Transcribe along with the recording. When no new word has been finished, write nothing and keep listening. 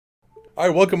All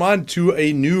right, welcome on to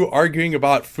a new Arguing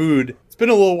About Food. It's been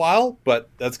a little while, but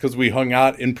that's because we hung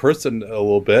out in person a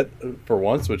little bit for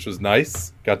once, which was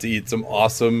nice. Got to eat some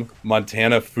awesome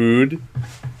Montana food.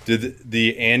 Did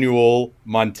the annual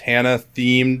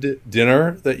Montana-themed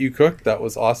dinner that you cooked. That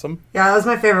was awesome. Yeah, that was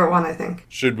my favorite one, I think.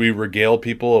 Should we regale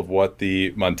people of what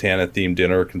the Montana-themed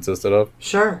dinner consisted of?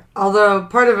 Sure. Although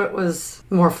part of it was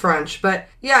more French. But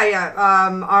yeah.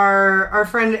 Our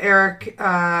friend Eric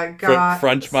got...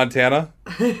 French Montana?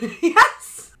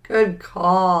 Yes! Good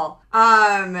call.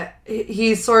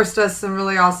 He sourced us some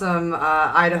really awesome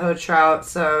Idaho trout,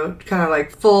 so kind of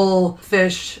like full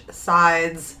fish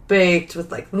sides baked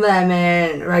with like lemon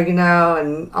and oregano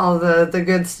and all the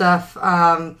good stuff.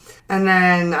 And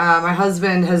then my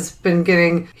husband has been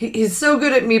getting, he's so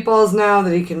good at meatballs now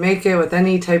that he can make it with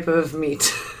any type of meat.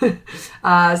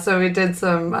 So we did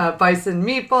some bison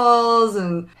meatballs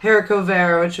and haricot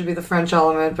vert, which would be the French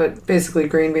element, but basically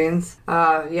green beans.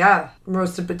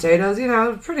 Roasted potatoes,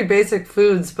 pretty basic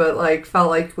foods, but like felt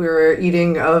like we were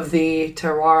eating of the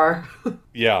terroir.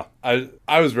 Yeah,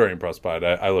 I was very impressed by it.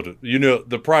 I loved it.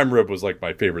 The prime rib was like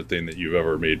my favorite thing that you've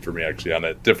ever made for me, actually, on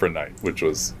a different night, which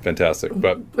was fantastic.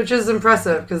 Which is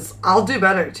impressive, because I'll do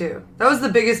better, too. That was the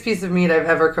biggest piece of meat I've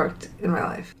ever cooked in my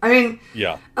life. I mean,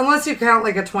 yeah, unless you count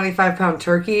like a 25-pound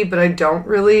turkey, but I don't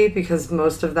really, because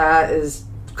most of that is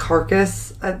carcass.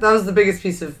 That was the biggest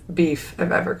piece of beef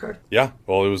I've ever cooked. Yeah,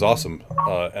 well, it was awesome.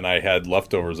 And I had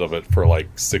leftovers of it for like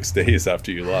 6 days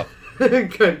after you left.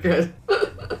 Good.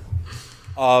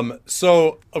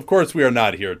 So, of course, we are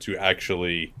not here to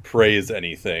actually praise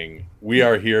anything. We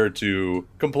are here to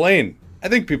complain. I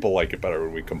think people like it better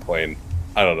when we complain.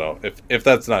 I don't know. If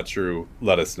that's not true,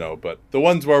 let us know. But the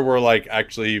ones where we're like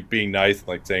actually being nice and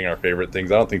like saying our favorite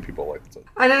things, I don't think people like it.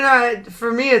 I don't know.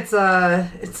 For me, it's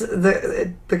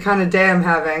the kind of day I'm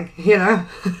having,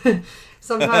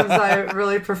 Sometimes I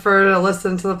really prefer to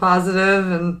listen to the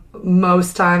positive, and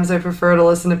most times I prefer to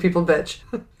listen to people bitch.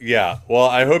 Yeah, well,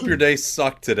 I hope your day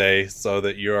sucked today so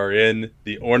that you are in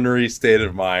the ornery state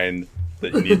of mind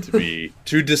that you need to be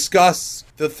to discuss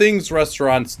the things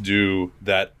restaurants do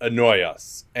that annoy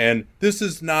us. And this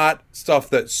is not stuff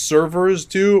that servers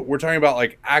do. We're talking about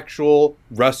like actual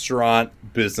restaurant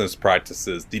business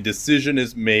practices. The decision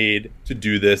is made to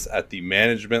do this at the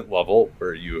management level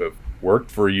where you have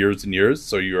worked for years and years,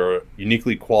 so you're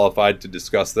uniquely qualified to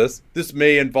discuss this. This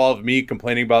may involve me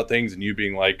complaining about things and you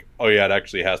being like, oh yeah, it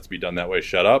actually has to be done that way,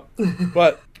 shut up.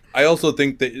 But I also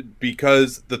think that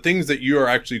because the things that you are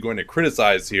actually going to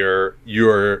criticize here,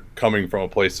 you're coming from a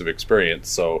place of experience,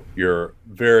 so you're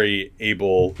very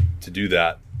able to do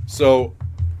that. So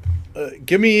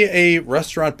give me a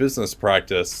restaurant business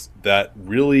practice that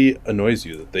really annoys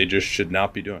you, that they just should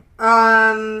not be doing.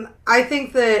 I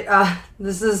think that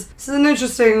this is an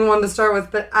interesting one to start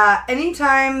with, but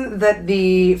anytime that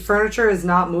the furniture is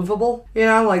not movable,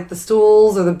 like the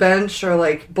stools or the bench are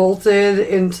like bolted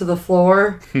into the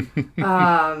floor. They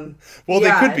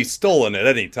could be stolen at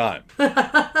any time.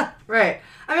 Right.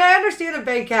 I mean, I understand a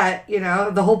banquette,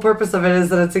 the whole purpose of it is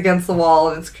that it's against the wall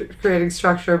and it's creating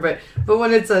structure, but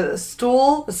when it's a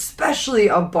stool, especially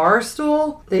a bar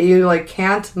stool that you like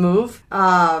can't move,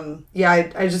 I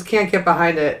just can't get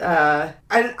behind it. I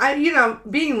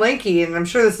being lanky, and I'm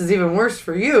sure this is even worse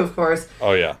for you, of course.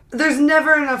 Oh, yeah. There's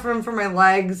never enough room for my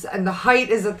legs, and the height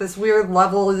is at this weird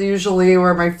level usually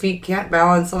where my feet can't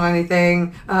balance on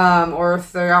anything, or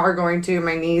if they are going to,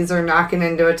 my knees are knocking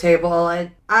into a table.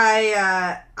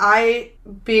 I,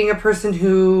 being a person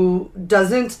who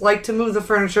doesn't like to move the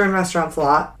furniture in restaurants a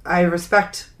lot, I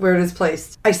respect where it is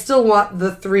placed. I still want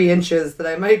the 3 inches that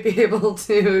I might be able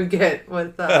to get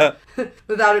with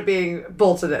without it being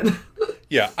bolted in.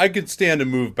 Yeah, I could stand to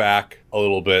move back a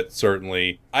little bit,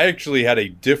 certainly. I actually had a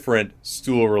different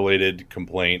stool-related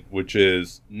complaint, which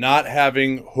is not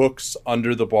having hooks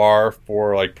under the bar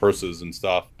for, like, purses and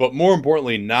stuff. But more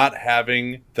importantly, not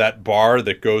having that bar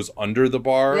that goes under the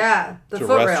bar to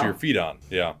rest your feet on.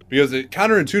 Yeah, because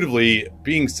counterintuitively,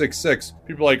 being 6'6",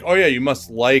 people are like, oh yeah, you must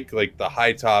like the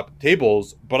high-top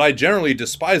tables. But I generally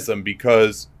despise them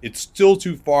because it's still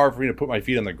too far for me to put my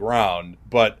feet on the ground.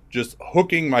 But just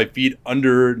hooking my feet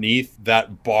underneath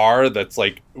that bar that's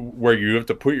like where you have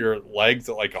to put your legs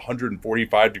at like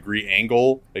 145 degree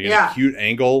angle, like an acute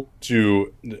angle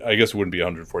to, I guess it wouldn't be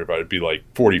 145, it'd be like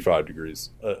 45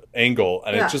 degrees angle.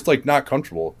 And it's just like not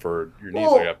comfortable for your knees.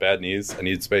 I got bad knees. I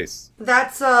need space.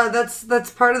 That's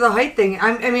part of the height thing.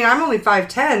 I'm only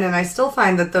 5'10", and I still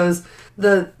find that those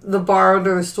the bar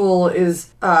under the stool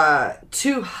is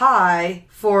too high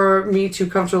for me to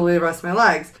comfortably rest my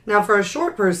legs. Now, for a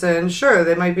short person, sure,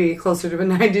 they might be closer to a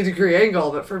 90-degree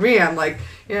angle, but for me, I'm like,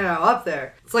 up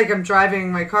there. It's like I'm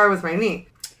driving my car with my knee.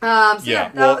 And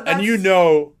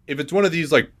if it's one of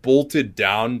these like bolted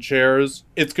down chairs,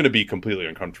 it's going to be completely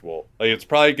uncomfortable. Like it's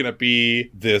probably going to be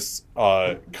this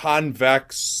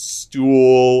convex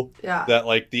stool that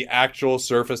like the actual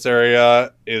surface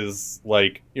area is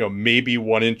like, maybe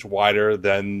 1 inch wider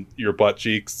than your butt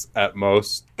cheeks at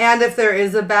most. And if there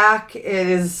is a back, it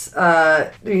is,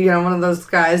 one of those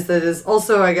guys that is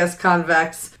also, I guess,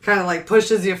 convex, kind of like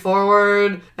pushes you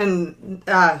forward, and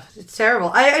it's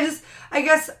terrible. I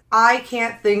guess I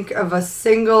can't think of a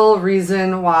single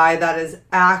reason why that is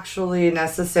actually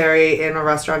necessary in a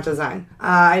restaurant design.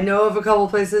 I know of a couple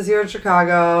places here in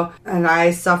Chicago, and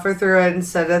I suffer through it and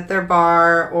sit at their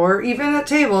bar or even at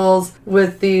tables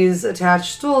with these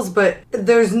attached stools, but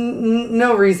there's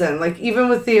no reason. Like, even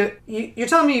with you're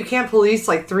telling me you can't police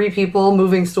like 3 people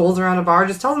moving stools around a bar?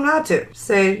 Just tell them not to.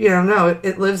 Say, no,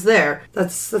 it lives there.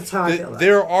 That's how I feel.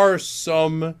 There are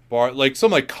some bar, like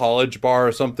some like college bar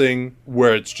or something,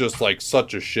 where it's just like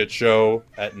such a shit show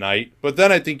at night. But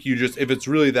then I think if it's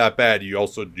really that bad, you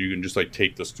can just like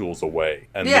take the stools away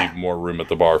and leave more room at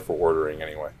the bar for ordering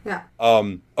anyway. Yeah.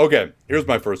 Okay, here's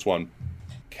my first one.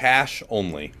 Cash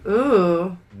only.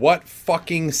 Ooh. What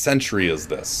fucking century is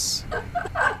this?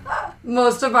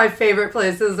 Most of my favorite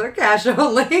places are cash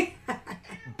only.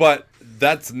 But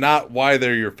that's not why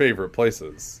they're your favorite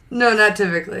places. No, not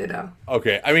typically, no.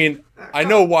 Okay, I mean, I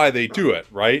know why they do it,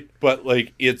 right? But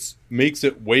like, makes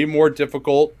it way more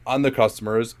difficult on the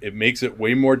customers. It makes it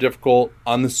way more difficult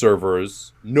on the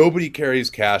servers. Nobody carries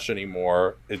cash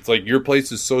anymore. It's like, your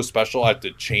place is so special, I have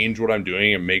to change what I'm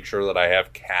doing and make sure that I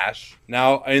have cash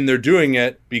now. And they're doing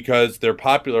it because they're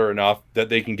popular enough that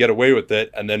they can get away with it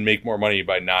and then make more money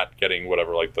by not getting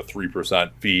whatever, like the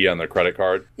 3% fee on their credit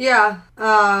card. Yeah.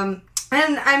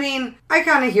 And I mean, I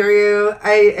kind of hear you.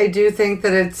 I do think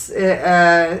that it's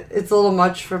a little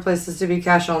much for places to be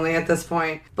cash only at this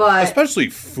point, but especially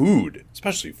food,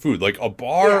 like a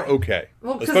bar, okay.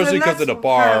 Well, especially because at a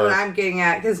bar, kind of what I'm getting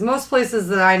at, because most places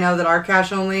that I know that are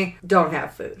cash only don't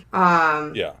have food.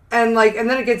 And then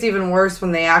it gets even worse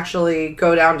when they actually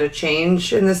go down to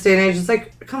change in this day and age. It's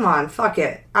like, come on, fuck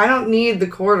it. I don't need the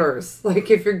quarters. Like,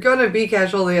 if you're gonna be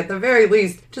cash only, at the very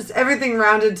least, just everything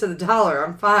rounded to the dollar.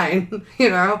 I'm fine,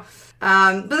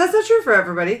 But that's not true for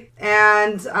everybody.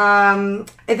 And I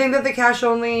think that the cash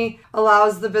only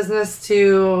allows the business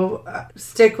to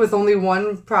stick with only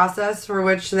one process for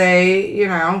which they,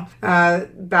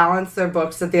 balance their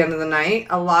books at the end of the night.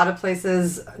 A lot of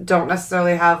places don't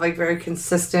necessarily have like very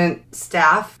consistent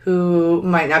staff who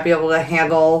might not be able to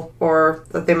handle, or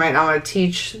that they might not want to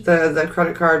teach the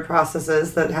credit card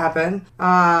processes that happen.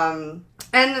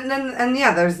 And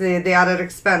there's the added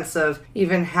expense of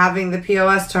even having the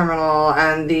POS terminal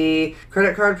and the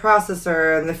credit card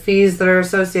processor and the fees that are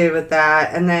associated with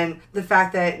that. And then the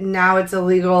fact that now it's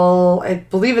illegal, I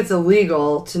believe it's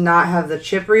illegal to not have the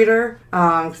chip reader.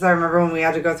 Because I remember when we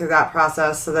had to go through that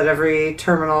process so that every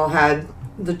terminal had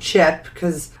the chip,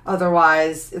 because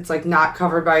otherwise it's like not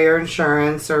covered by your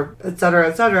insurance, or et cetera,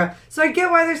 et cetera. So I get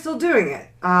why they're still doing it.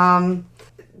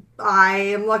 I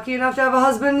am lucky enough to have a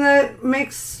husband that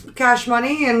makes cash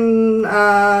money in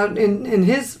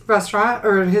his restaurant,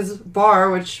 or in his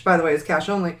bar, which by the way is cash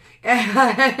only.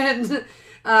 And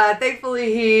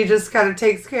thankfully he just kind of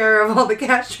takes care of all the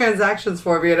cash transactions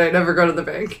for me, and I never go to the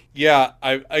bank. Yeah,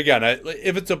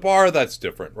 if it's a bar, that's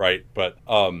different, right? But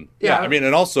I mean,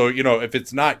 and also, if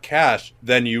it's not cash,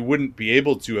 then you wouldn't be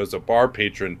able to, as a bar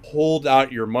patron, hold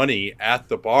out your money at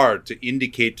the bar to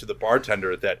indicate to the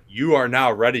bartender that you are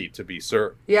now ready to be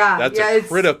served. Yeah, that's a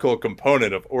critical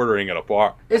component of ordering at a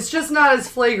bar. It's just not as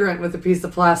flagrant with a piece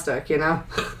of plastic,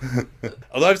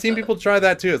 Although I've seen people try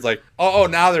that too. It's like, oh,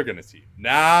 now they're gonna see you.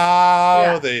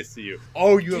 Now they see you.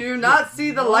 Oh, you do not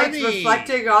see the lights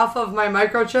reflecting off of my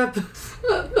microchip?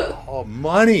 Oh,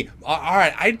 money. All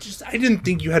right. I didn't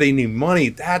think you had any money.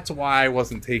 That's why I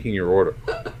wasn't taking your order.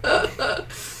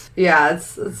 Yeah,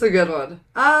 it's a good one.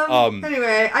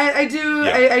 Anyway, I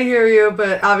hear you,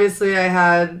 but obviously I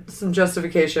had some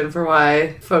justification for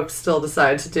why folks still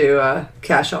decide to do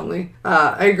cash only.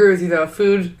 I agree with you though.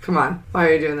 Food, come on, why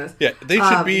are you doing this? Yeah,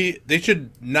 they should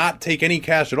not take any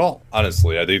cash at all.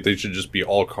 Honestly, I think they should just be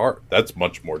all card. That's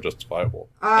much more justifiable.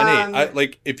 And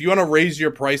hey, if you want to raise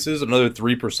your prices another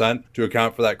 3% to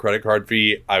account for that credit card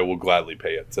fee, I will gladly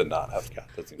pay it to not have cash.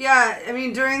 Yeah, I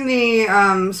mean, during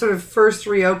the sort of first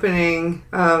reopening reopening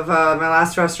of my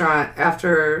last restaurant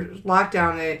after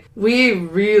lockdown, we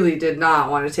really did not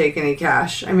want to take any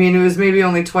cash. I mean, it was maybe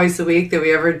only twice a week that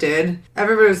we ever did.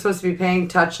 Everybody was supposed to be paying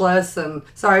touchless, and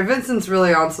sorry, Vincent's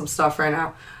really on some stuff right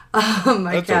now.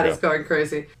 My That's cat okay. is going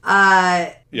crazy.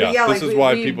 Yeah, this is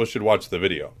why people should watch the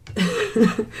video. By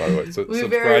the way, so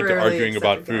subscribe to Arguing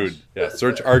About Food. Yeah,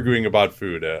 search Arguing About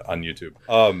Food on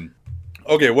YouTube.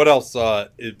 Okay, what else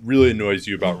it really annoys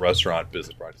you about restaurant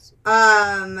business practices?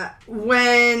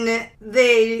 When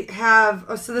they have,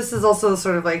 so this is also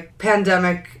sort of like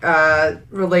pandemic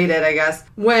related, I guess.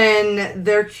 When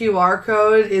their QR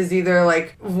code is either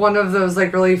like one of those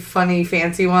like really funny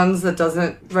fancy ones that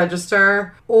doesn't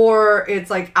register, or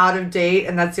it's like out of date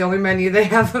and that's the only menu they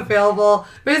have available.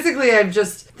 Basically, I'm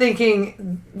just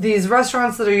thinking these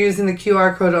restaurants that are using the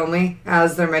QR code only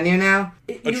as their menu now.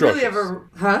 Atrocious. You really ever,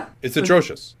 huh? It's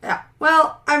atrocious. Yeah.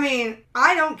 Well, I mean,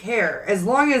 I don't care. As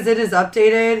long as it is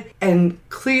updated and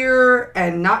clear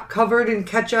and not covered in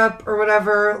ketchup or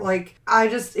whatever, like, I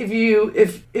just,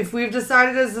 if we've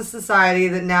decided as a society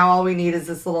that now all we need is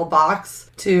this little box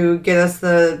to get us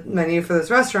the menu for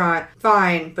this restaurant,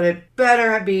 fine, but it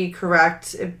better be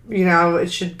correct.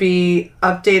 It should be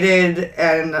updated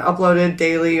and uploaded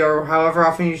daily or however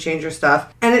often you change your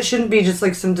stuff. And it shouldn't be just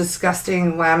like some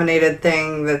disgusting laminated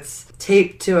thing that's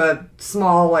taped to a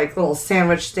small like little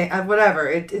sandwich stand, whatever.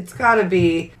 It's gotta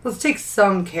be, let's take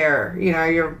some care.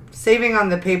 You're saving on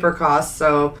the paper costs,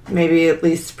 so maybe at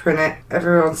least print it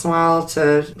every once in a while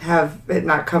to have it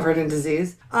not covered in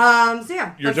disease. So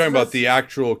yeah. You're talking about the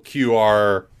actual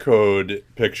QR code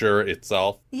picture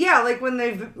itself? Yeah, like when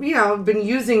they've, been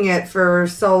using it for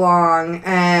so long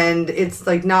and it's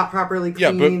like not properly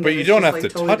cleaned. Yeah, but you don't have to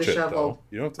totally touch disheveled. it, though.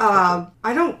 You don't have to touch it.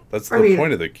 I don't. That's the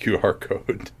point of the QR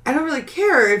code. I don't really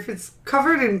care if it's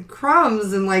covered in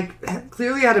crumbs and like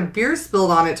clearly had a beer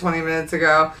spilled on it 20 minutes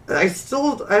ago. I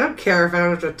don't care if I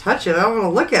don't have to touch it. I don't want to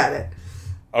look at it.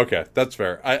 Okay, that's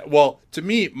fair. Well, to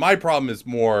me, my problem is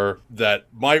more that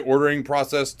my ordering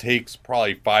process takes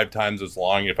probably 5 times as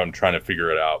long if I'm trying to figure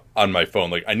it out on my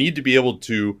phone. Like, I need to be able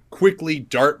to quickly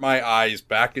dart my eyes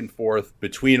back and forth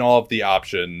between all of the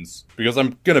options because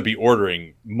I'm going to be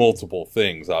ordering multiple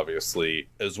things, obviously,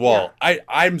 as well. Yeah.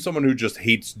 I'm someone who just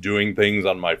hates doing things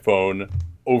on my phone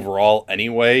overall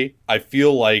anyway. I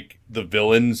feel like the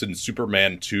villains in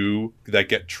Superman 2 that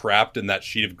get trapped in that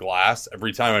sheet of glass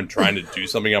every time I'm trying to do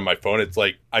something on my phone. It's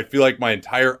like, I feel like my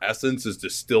entire essence is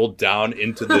distilled down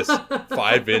into this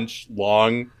 5-inch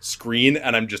long screen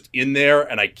and I'm just in there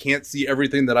and I can't see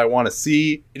everything that I want to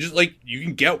see. It's just like, you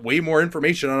can get way more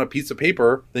information on a piece of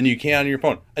paper than you can on your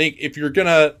phone. I think if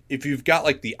you've got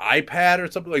like the iPad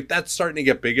or something like that's starting to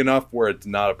get big enough where it's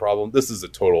not a problem. This is a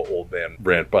total old man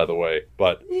rant, by the way.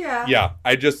 But yeah,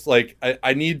 I just like,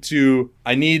 I need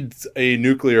a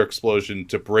nuclear explosion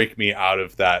to break me out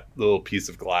of that little piece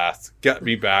of glass. Get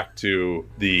me back to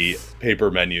the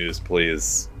paper menus,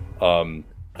 please.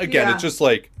 It's just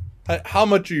like, how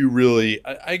much are you really,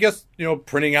 I guess,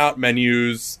 printing out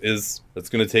menus that's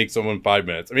going to take someone 5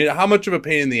 minutes. I mean, how much of a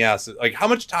pain in the ass, like how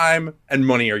much time and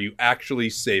money are you actually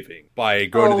saving by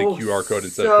going to the QR code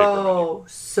instead of paper menu?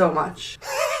 So much.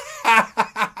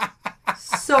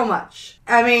 So much.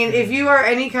 I mean, if you are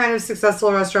any kind of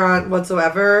successful restaurant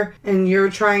whatsoever and you're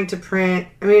trying to print,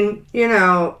 I mean,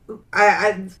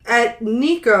 at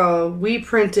Nico, we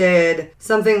printed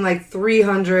something like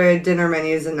 300 dinner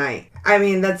menus a night. I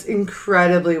mean, that's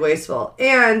incredibly wasteful.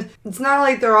 And it's not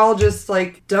like they're all just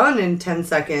like done in 10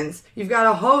 seconds. You've got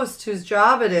a host whose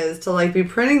job it is to like be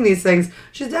printing these things.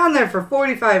 She's down there for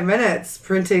 45 minutes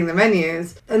printing the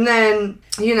menus. And then,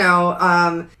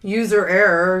 user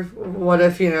error. What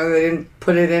if, they didn't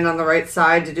put it in on the right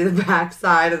side to do the back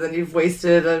side and then you've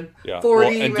wasted 40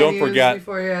 and menus don't forget,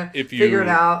 before you figure it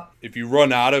out. If you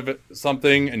run out of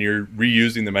something and you're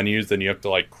reusing the menus, then you have to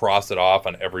like cross it off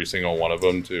on every single one of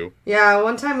them too. Yeah,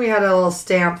 one time we had a little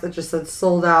stamp that just said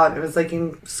sold out. And it was like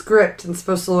in script and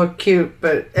supposed to look cute,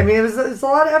 but I mean it's a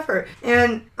lot of effort.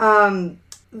 And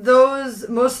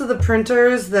most of the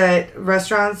printers that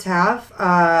restaurants have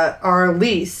are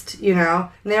leased, and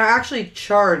they're actually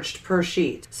charged per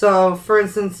sheet. So for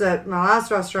instance, at my last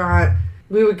restaurant,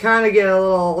 we would kind of get a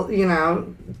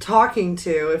little, talking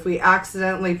to if we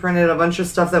accidentally printed a bunch of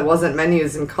stuff that wasn't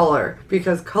menus in color,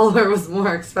 because color was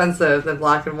more expensive than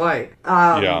black and white.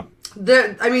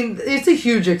 It's a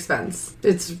huge expense.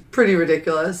 It's pretty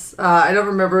ridiculous. I don't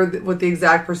remember what the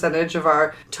exact percentage of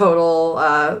our total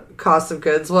cost of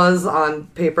goods was on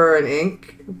paper and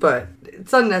ink, but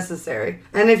it's unnecessary.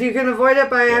 And if you can avoid it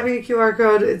by having a QR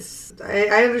code,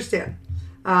 I understand.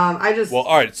 I just Well,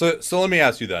 all right. So let me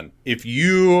ask you then. If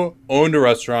you owned a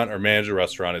restaurant or manage a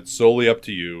restaurant, it's solely up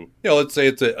to you. Let's say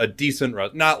it's a decent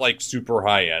restaurant, not like super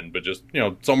high end, but just,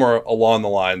 somewhere along the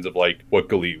lines of like what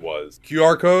Galit was.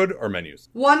 QR code or menus?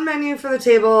 one menu for the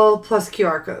table plus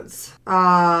QR codes.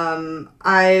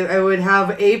 I would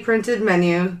have a printed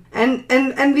menu and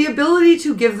the ability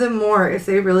to give them more if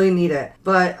they really need it.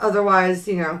 But otherwise,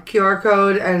 QR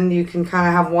code, and you can kind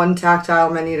of have one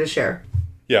tactile menu to share.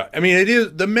 Yeah, I mean,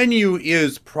 the menu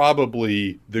is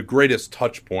probably the greatest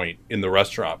touch point in the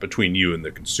restaurant between you and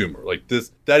the consumer. Like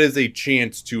that is a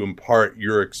chance to impart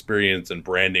your experience and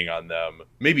branding on them,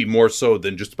 maybe more so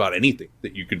than just about anything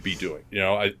that you could be doing.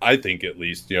 I think at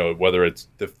least, whether it's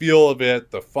the feel of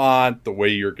it, the font, the way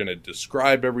you're going to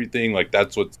describe everything, like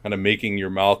that's what's kind of making your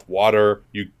mouth water.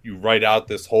 You write out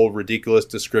this whole ridiculous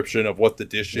description of what the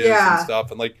dish is and stuff.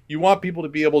 And like, you want people to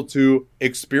be able to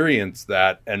experience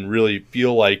that and really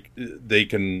feel like they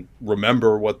can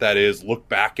remember what that is, look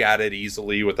back at it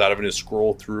easily without having to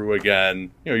scroll through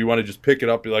again. You want to just pick it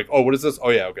up, be like, oh, what is this? Oh,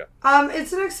 yeah, okay.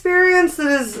 It's an experience that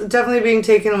is definitely being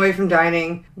taken away from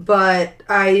dining, but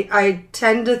I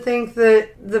tend to think that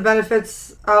the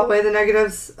benefits outweigh the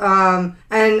negatives.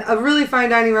 And a really fine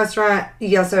dining restaurant,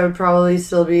 yes, I would probably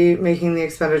still be making the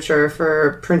expenditure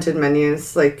for printed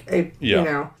menus.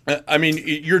 I mean,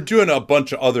 you're doing a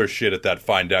bunch of other shit at that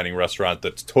fine dining restaurant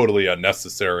that's totally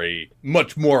unnecessary,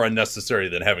 much more unnecessary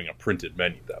than having a printed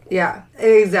menu that way. Yeah,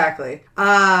 exactly.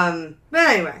 But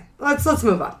anyway, let's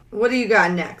move on. What do you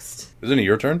got next? Isn't it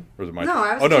your turn? Or is it my turn? No,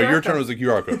 I was Oh, no, QR your code. turn was the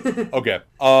QR code. Okay.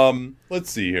 Let's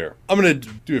see here. I'm going to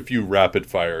do a few rapid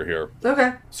fire here.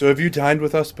 Okay. So have you dined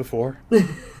with us before?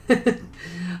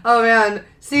 Oh, man.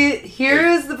 See, here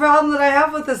is the problem that I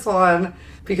have with this one,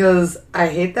 because I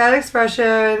hate that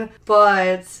expression,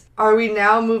 but are we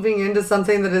now moving into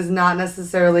something that is not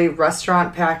necessarily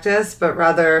restaurant practice, but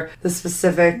rather the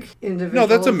specific individual? No,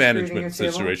 that's a greeting management your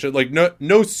table? situation. Like,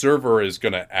 no server is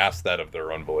going to ask that of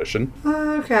their own volition.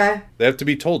 Okay. They have to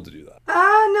be told to do that.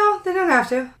 No, they don't have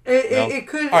to. No? It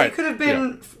could All right, it could have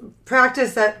been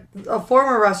practiced at a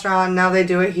former restaurant, now they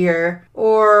do it here.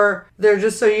 Or they're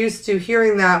just so used to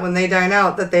hearing that when they dine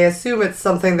out that they assume it's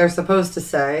something they're supposed to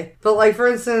say. But like, for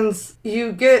instance,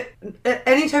 you get, at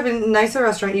any type of nicer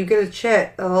restaurant, you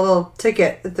get a little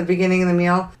ticket at the beginning of the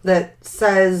meal that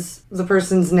says the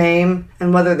person's name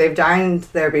and whether they've dined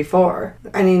there before.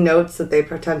 Any notes that they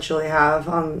potentially have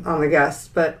on the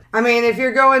guest. But I mean, if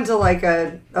you're going to like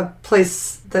a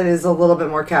place that is a little bit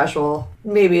more casual,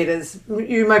 maybe it is.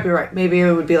 You might be right. Maybe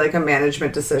it would be like a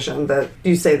management decision that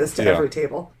you say this to every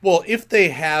table. Well, if they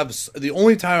have, the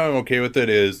only time I'm okay with it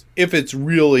is if it's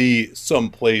really some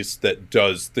place that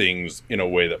does things in a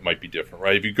way that might be different,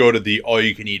 right? If you go to the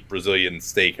all-you-can-eat Brazilian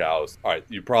steakhouse, all right,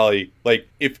 you probably, like,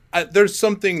 if there's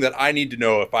something that I need to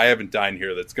know if I haven't dined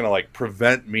here that's going to, like,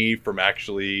 prevent me from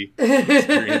actually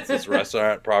experience this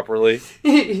restaurant properly.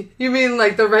 You mean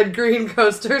like the red-green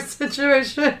coaster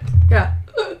situation? Yeah.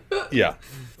 Yeah.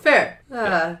 Fair.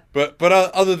 But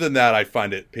other than that, I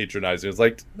find it patronizing. It's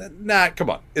like, nah, come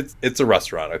on. It's a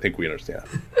restaurant. I think we understand.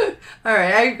 All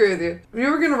right, I agree with you.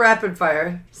 You were going to rapid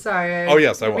fire. Sorry. Oh,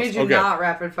 yes, I was. Made you Okay. not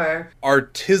rapid fire.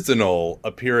 Artisanal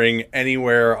appearing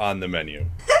anywhere on the menu.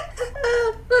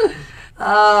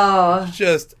 Oh.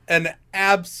 Just an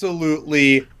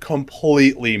absolutely,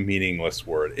 completely meaningless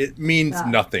word. It means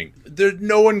nothing.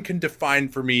 No one can define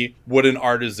for me what an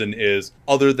artisan is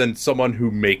other than someone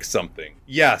who makes something.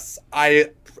 Yes,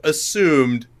 I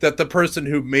assumed that the person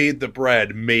who made the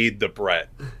bread made the bread.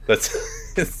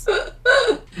 That's...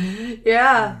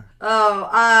 Yeah.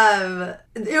 Oh,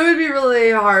 it would be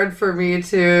really hard for me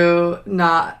to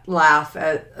not laugh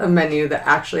at a menu that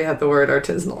actually had the word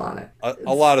artisanal on it.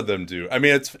 A lot of them do. I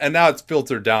mean, now it's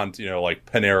filtered down to, like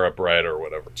Panera bread or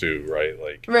whatever too, right?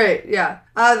 Like, right, yeah.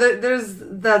 There's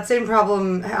that same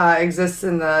problem exists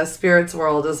in the spirits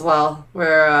world as well,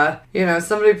 where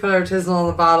somebody put artisanal in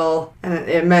the bottle and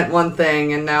it meant one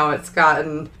thing, and now it's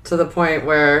gotten to the point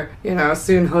where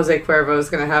soon Jose Cuervo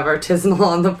is going to have artisanal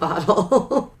on the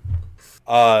bottle.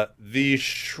 The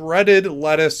shredded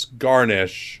lettuce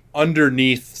garnish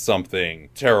underneath something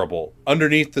terrible.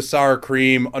 Underneath the sour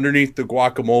cream, underneath the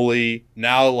guacamole.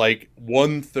 Now, like,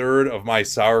 1/3 of my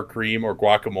sour cream or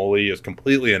guacamole is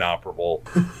completely inoperable.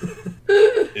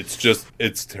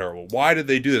 It's terrible. Why did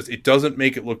they do this? It doesn't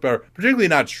make it look better. Particularly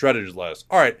not shredded lettuce.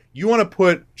 All right, you want to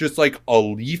put just like a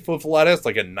leaf of lettuce,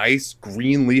 like a nice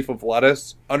green leaf of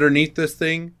lettuce underneath this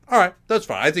thing? All right, that's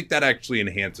fine. I think that actually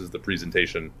enhances the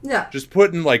presentation. Yeah. Just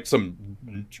putting like some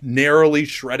narrowly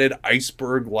shredded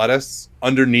iceberg lettuce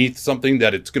underneath something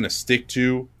that it's going to stick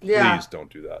to. Please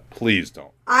don't do that. Please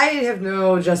don't. I have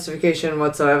no justification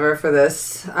whatsoever for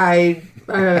this.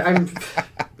 I'm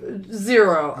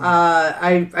zero.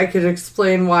 I could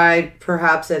explain why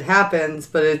perhaps it happens,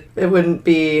 but it wouldn't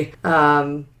be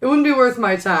worth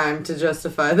my time to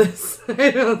justify this.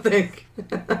 I don't think.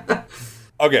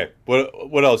 Okay,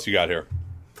 what else you got here?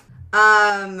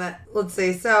 Let's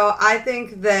see. So I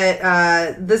think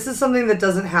that this is something that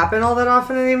doesn't happen all that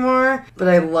often anymore, but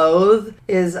I loathe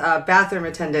is bathroom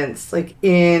attendants, like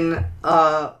in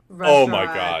a restaurant, oh my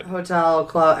God, hotel,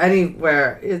 club,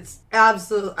 anywhere. It's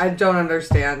absolute. I don't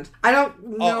understand. I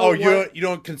don't know. You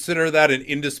don't consider that an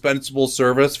indispensable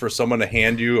service for someone to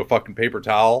hand you a fucking paper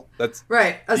towel? That's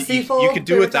right. A seafold. You could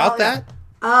do without that.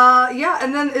 Yeah,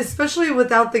 and then especially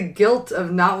without the guilt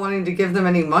of not wanting to give them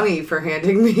any money for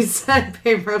handing me said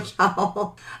paper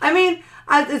towel. I mean,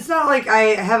 it's not like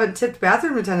I haven't tipped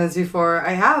bathroom attendants before.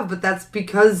 I have, but that's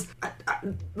because,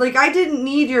 I didn't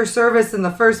need your service in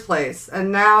the first place.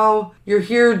 And now you're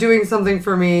here doing something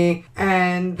for me,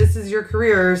 and this is your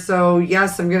career. So,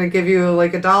 yes, I'm going to give you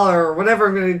like $1 or whatever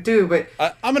I'm going to do. But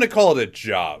I'm going to call it a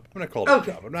job. I'm not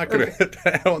going to,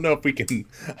 I don't know if we can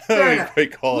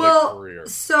quite call it a career.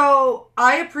 So,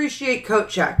 I appreciate coat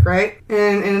check, right?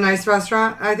 In a nice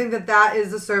restaurant. I think that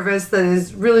is a service that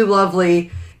is really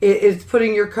lovely. It's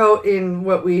putting your coat in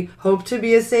what we hope to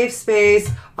be a safe space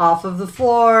off of the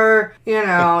floor. You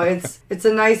know, it's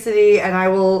a nicety, and I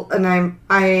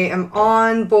am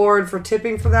on board for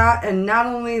tipping for that. And not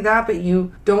only that, but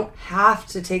you don't have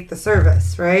to take the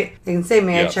service, right? They can say,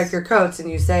 "May I check your coats?"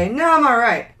 And you say, "No, I'm all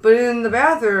right." But in the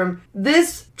bathroom,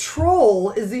 this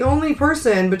troll is the only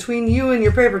person between you and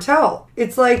your paper towel.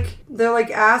 It's like they're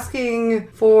like asking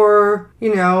for,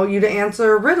 you to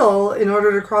answer a riddle in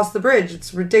order to cross the bridge.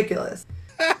 It's ridiculous.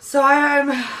 So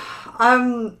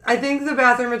I think the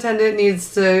bathroom attendant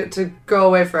needs to go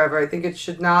away forever. I think it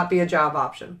should not be a job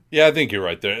option. Yeah, I think you're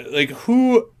right there. Like,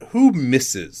 who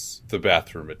misses the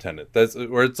bathroom attendant? That's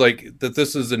where it's like that.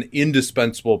 This is an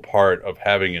indispensable part of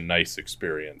having a nice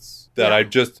experience. That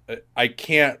I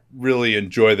can't really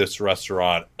enjoy this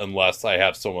restaurant unless I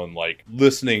have someone like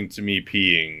listening to me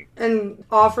peeing and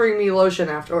offering me lotion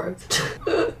afterwards.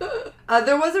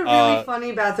 There was a really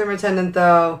funny bathroom attendant,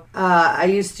 though. I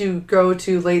used to go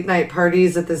to late night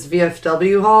parties at this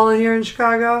VFW hall here in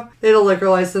Chicago. They had a liquor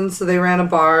license, so they ran a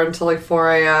bar until like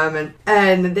 4 a.m.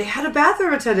 And they had a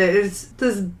bathroom attendant. It's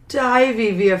this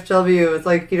divey VFW. It's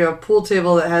like, a pool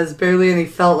table that has barely any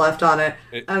felt left on it.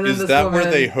 And is that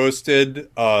where they hosted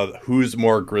Who's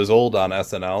More Grizzled on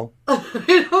SNL?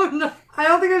 I don't know. I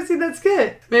don't think I've seen that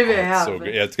skit. Maybe I have. So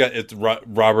good. Yeah, it's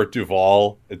Robert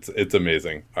Duvall. It's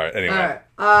amazing. All right. Anyway.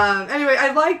 All right. Anyway,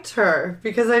 I liked her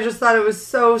because I just thought it was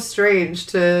so strange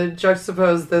to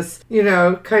juxtapose this,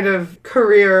 kind of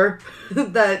career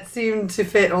that seemed to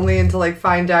fit only into like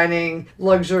fine dining,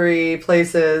 luxury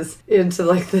places into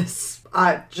like this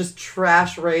just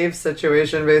trash rave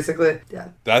situation, basically. Yeah.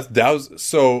 That was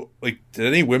so. Like, did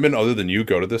any women other than you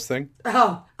go to this thing?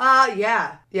 Oh,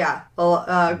 yeah.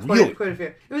 Well, really? quite a few.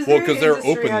 It was because they're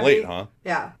open heavy. late, huh?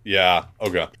 Yeah. Yeah.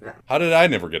 Okay. Yeah. How did I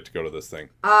never get to go to this thing?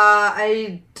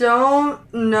 I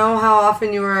don't know how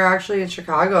often you were actually in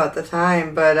Chicago at the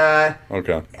time, but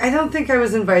okay. I don't think I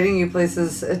was inviting you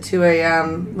places at 2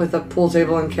 a.m. with a pool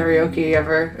table and karaoke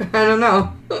ever. I don't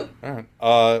know. All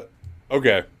right.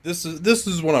 Okay, this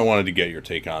is what I wanted to get your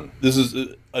take on. This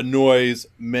annoys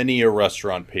many a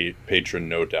restaurant patron,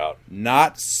 no doubt.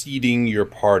 Not seating your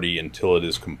party until it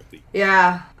is complete.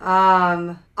 Yeah,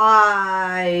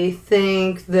 I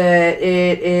think that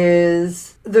it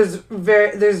is. There's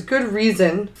good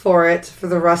reason for it, for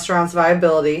the restaurant's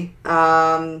viability.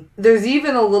 There's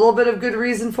even a little bit of good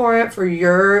reason for it for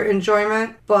your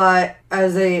enjoyment, but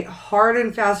as a hard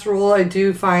and fast rule, I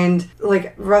do find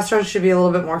like restaurants should be a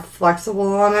little bit more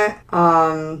flexible on it.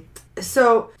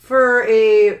 So for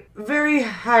a very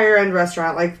higher end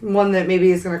restaurant, like one that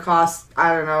maybe is going to cost,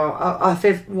 I don't know,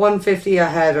 $150 a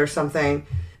head or something,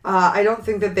 I don't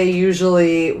think that they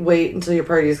usually wait until your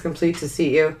party is complete to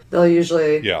seat you. They'll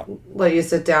usually let you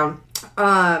sit down.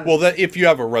 Well, that if you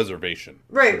have a reservation,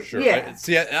 right? For sure.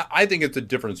 Yeah. I think it's a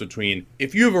difference between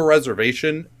if you have a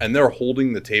reservation and they're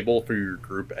holding the table for your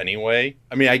group anyway.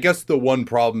 I mean, I guess the one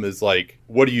problem is like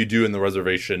what do you do in the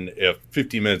reservation if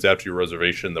 15 minutes after your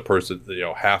reservation, the person,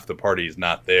 half the party is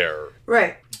not there?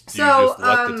 Right. Do you just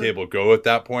let the table go at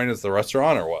that point as the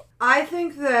restaurant, or what? I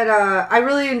think that I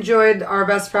really enjoyed our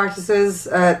best practices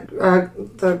at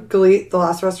the Galit, the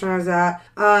last restaurant I was at,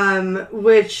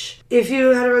 which, if you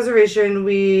had a reservation,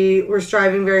 we were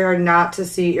striving very hard not to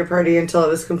seat your party until it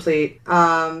was complete.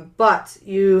 But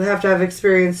you have to have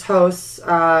experienced hosts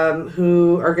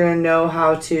who are going to know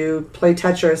how to play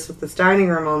Tetris with this dining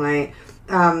room all night.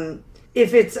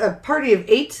 If it's a party of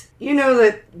 8, you know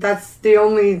that that's the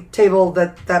only table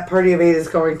that party of 8 is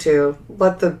going to.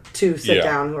 Let the 2 sit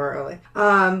down who are early.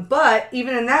 But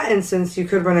even in that instance, you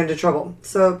could run into trouble.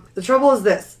 So the trouble is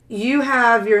this. You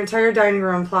have your entire dining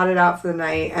room plotted out for the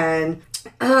night, and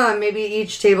maybe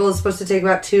each table is supposed to take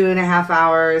about 2.5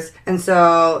 hours. And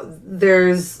so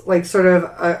there's like sort of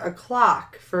a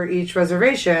clock for each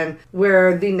reservation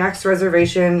where the next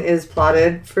reservation is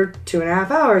plotted for 2.5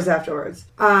 hours afterwards.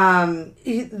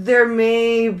 There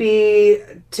may be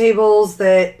tables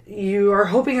that you are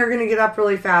hoping are going to get up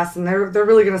really fast, and they're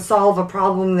really going to solve a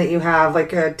problem that you have.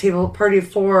 Like a table party of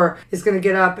 4 is going to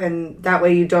get up, and that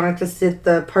way you don't have to sit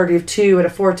the party of 2 at a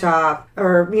 4 top,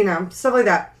 or stuff like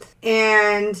that.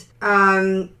 And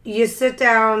you sit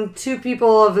down 2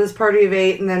 people of this party of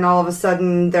 8, and then all of a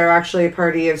sudden they're actually a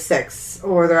party of 6,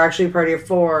 or they're actually a party of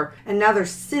 4, and now they're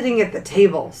sitting at the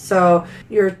table. So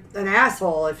you're an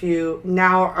asshole if you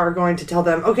now are going to tell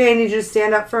them, okay, I need you to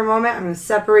stand up for a moment. I'm going to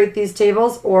separate these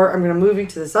tables, or I'm going to move you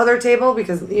to this other table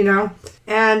because,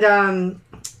 and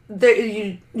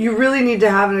you really need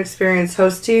to have an experienced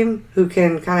host team who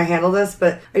can kind of handle this,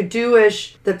 but I do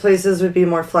wish that places would be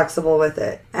more flexible with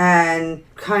it. And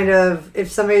kind of,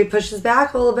 if somebody pushes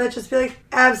back a little bit, just be like,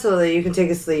 absolutely, you can take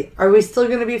a seat. Are we still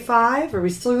going to be 5? Are we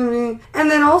still going to be...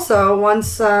 And then also,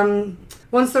 once the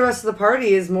rest of the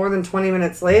party is more than 20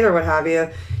 minutes late or what have you,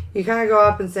 you kind of go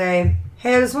up and say,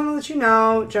 hey, I just want to let you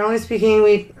know, generally speaking,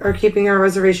 we are keeping our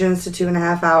reservations to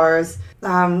 2.5 hours.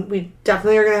 We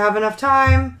definitely are going to have enough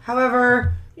time.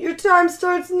 However, your time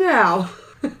starts now.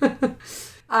 Because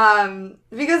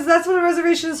that's what a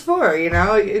reservation is for, You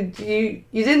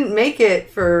didn't make it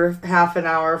for half an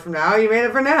hour from now. You made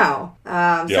it for now.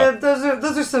 So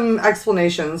those are some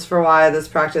explanations for why this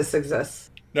practice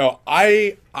exists. No,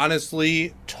 I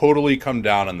honestly totally come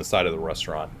down on the side of the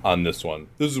restaurant on this one.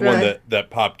 This is one that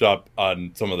popped up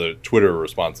on some of the Twitter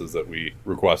responses that we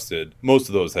requested. Most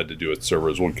of those had to do with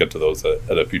servers. We'll get to those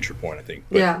at a future point, I think.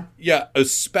 But yeah,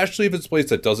 especially if it's a place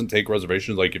that doesn't take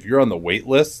reservations. Like if you're on the wait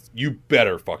list, you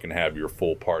better fucking have your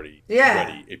full party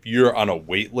ready. If you're on a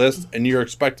wait list and you're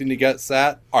expecting to get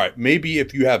sat, all right, maybe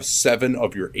if you have 7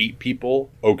 of your 8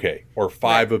 people, okay. Or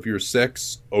 5 of your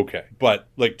 6, okay. But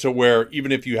like to where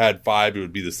even if you had 5, it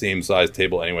would be the same size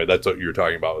table anyway. That's what you're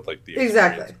talking about with like the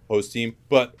host team.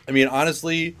 But I mean,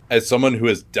 honestly, as someone who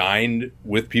has dined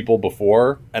with people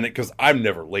before, and because I'm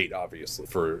never late, obviously,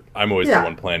 I'm always the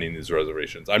one planning these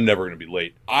reservations. I'm never going to be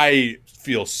late. I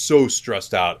feel so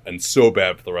stressed out and so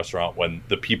bad for the restaurant when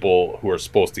the people who are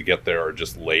supposed to get there are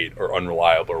just late or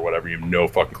unreliable or whatever. You have no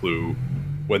fucking clue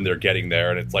when they're getting there.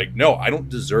 And it's like, no, I don't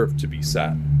deserve to be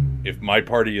sat. If my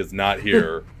party is not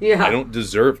here, I don't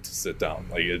deserve to sit down.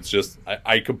 Like, it's just,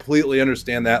 I completely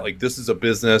understand that. Like, this is a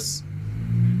business.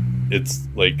 It's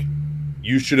like,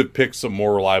 you should have picked some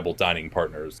more reliable dining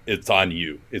partners. It's on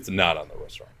you. It's not on the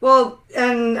restaurant. Well,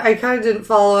 and I kind of didn't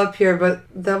follow up here, but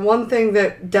the one thing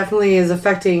that definitely is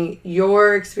affecting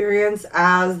your experience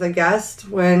as the guest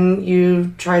when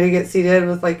you try to get seated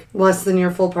with like less than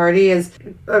your full party is,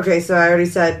 okay, so I already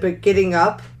said, but getting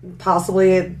up,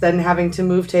 possibly then having to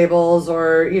move tables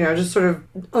or, just sort of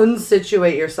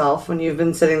unsituate yourself when you've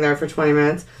been sitting there for 20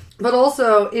 minutes. But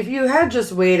also, if you had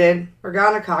just waited or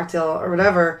gotten a cocktail or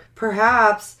whatever,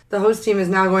 perhaps the host team is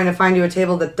now going to find you a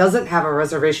table that doesn't have a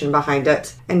reservation behind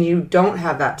it, and you don't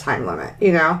have that time limit,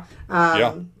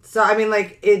 So, I mean,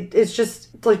 like, it's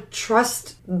just, like,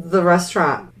 trust the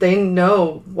restaurant. They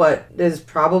know what is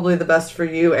probably the best for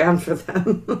you and for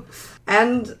them.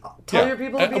 And tell your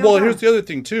people to be well, here's the other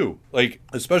thing, too. Like,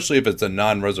 especially if it's a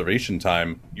non-reservation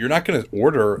time, you're not going to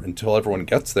order until everyone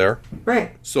gets there.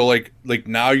 Right. So, like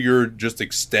now you're just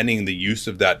extending the use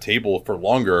of that table for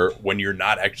longer when you're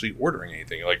not actually ordering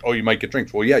anything. You're like, oh, you might get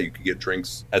drinks. Well, yeah, you could get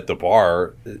drinks at the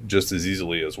bar just as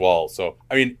easily as well. So,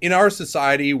 I mean, in our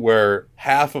society where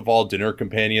half of all dinner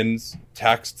companions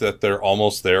text that they're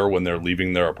almost there when they're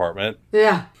leaving their apartment.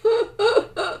 Yeah.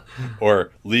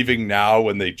 or leaving now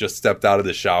when they just stepped out of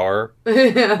the shower.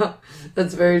 Yeah,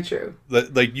 that's very true.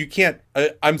 Like, you can't,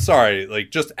 I'm sorry,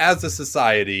 like, just as a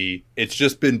society, it's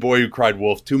just been boy who cried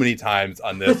wolf too many times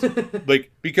on this.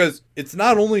 Like, because it's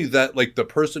not only that, like, the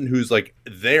person who's, like,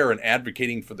 there and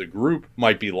advocating for the group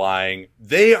might be lying,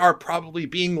 they are probably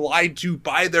being lied to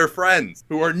by their friends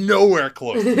who are nowhere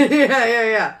close.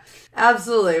 Yeah.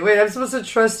 Absolutely. Wait, I'm supposed to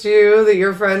trust you that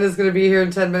your friend is going to be here in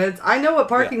 10 minutes? I know what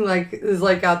parking is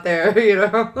like out there, you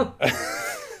know?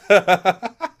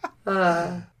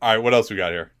 All right, what else we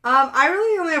got here? I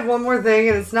really only have one more thing,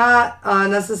 and it's not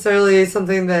necessarily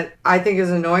something that I think is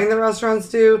annoying that restaurants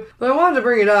do, but I wanted to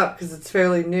bring it up because it's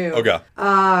fairly new. Okay.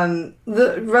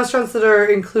 The restaurants that are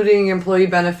including employee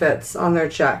benefits on their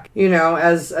check, you know,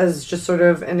 as just sort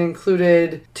of an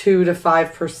included 2 to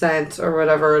 5% or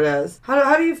whatever it is.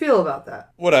 How do you feel about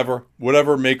that?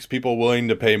 Whatever makes people willing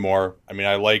to pay more. I mean,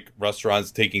 I like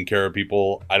restaurants taking care of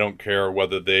people. I don't care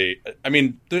whether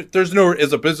there's no,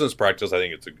 as a business practice, I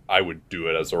think I would do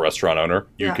it as a restaurant owner.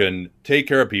 You can take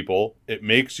care of people. It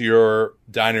makes your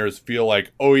diners feel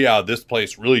like, oh yeah, this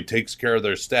place really takes care of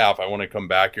their staff. I want to come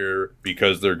back here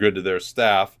because they're good to their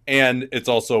staff. And it's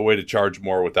also a way to charge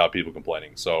more without people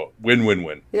complaining. So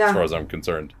win-win-win as far as I'm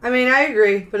concerned. I mean, I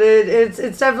agree, but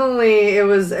it's definitely, it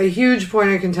was a huge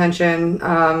point of contention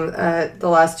at the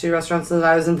last 2 restaurants that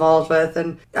I was involved with.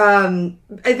 And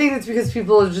I think it's because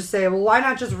people just say, well, why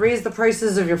not just raise the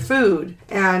prices of your food?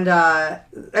 And I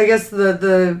guess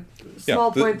the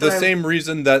small point the same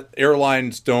reason that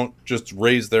airlines don't just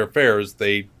raise their fares,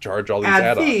 they charge all these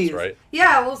add-ons, right?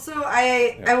 Yeah, well, so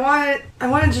I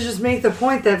wanted to just make the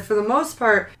point that for the most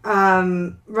part,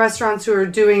 restaurants who are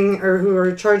doing or who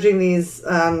are charging these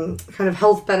kind of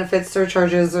health benefits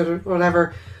surcharges or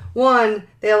whatever, one,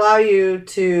 they allow you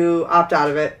to opt out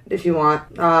of it if you want.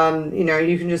 You know,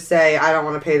 you can just say, I don't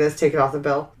want to pay this, take it off the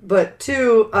bill. But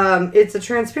 2, it's a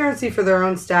transparency for their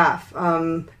own staff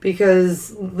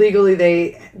because legally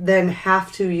they then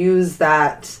have to use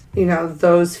that, you know,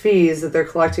 those fees that they're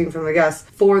collecting from the guests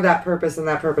for that purpose and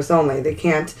that purpose only. They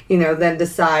can't, you know, then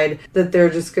decide that they're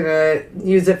just going to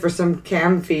use it for some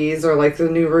cam fees or like the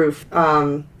new roof.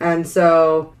 And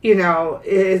so, you know,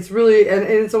 it's really, and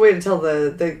it's a way to tell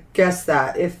the guests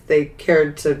that if they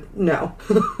cared to know.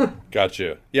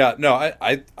 Gotcha. Yeah, no,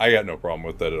 I got no problem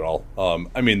with that at all.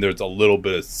 I mean, there's a little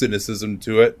bit of cynicism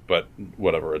to it, but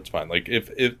whatever, it's fine. Like,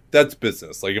 if that's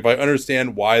business, like, if I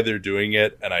understand why they're doing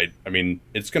it, and I mean,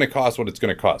 it's going to cost what it's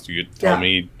going to cost. You could tell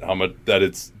me how much, that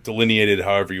it's delineated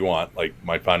however you want. Like,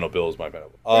 my final bill is my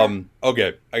final bill.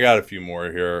 Okay, I got a few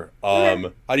more here.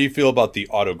 How do you feel about the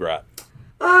Autograt?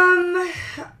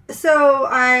 So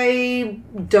I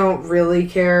don't really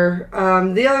care.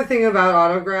 The other thing about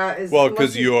Autograt is... Well,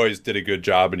 because you always did a good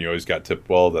job and you always got tipped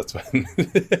well, that's why.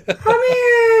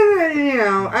 I mean, you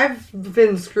know, I've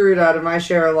been screwed out of my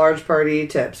share of large party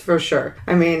tips, for sure.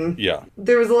 I mean,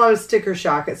 there was a lot of sticker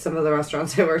shock at some of the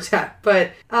restaurants I worked at.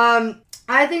 But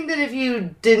I think that if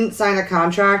you didn't sign a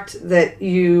contract, that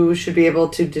you should be able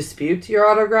to dispute your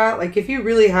Autograt. Like, if you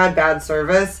really had bad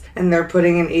service and they're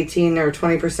putting an 18 or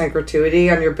 20% gratuity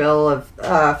on your bill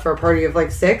of for a party of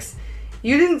like 6,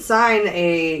 you didn't sign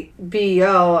a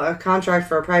BEO, a contract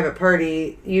for a private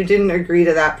party. You didn't agree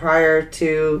to that prior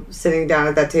to sitting down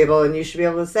at that table, and you should be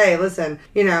able to say, listen,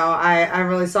 you know, I'm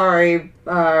really sorry,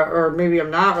 or maybe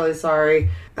I'm not really sorry,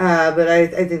 but I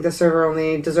think the server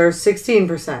only deserves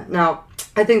 16%. Now,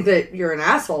 I think that you're an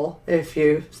asshole if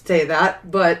you say that,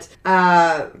 but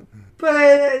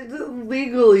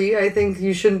legally, I think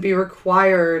you shouldn't be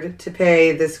required to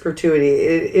pay this gratuity.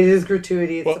 It is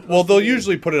gratuity. Well, they'll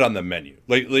usually put it on the menu.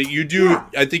 Like you do. Yeah.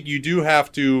 I think you do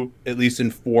have to at least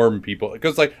inform people,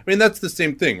 because, like, I mean, that's the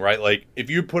same thing, right? Like, if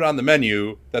you put on the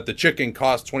menu that the chicken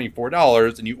costs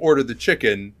 $24 and you order the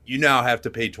chicken, you now have to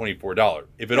pay $24.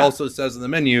 If it also says in the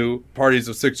menu parties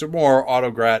of 6 or more,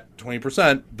 Autograt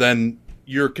 20%, then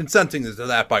you're consenting to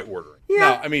that by ordering. Yeah.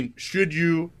 Now, I mean, should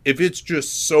you, if it's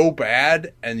just so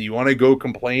bad and you want to go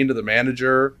complain to the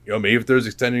manager, you know, maybe if there's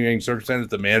extenuating circumstances,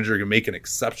 the manager can make an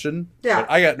exception. Yeah.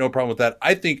 But I got no problem with that.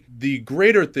 I think the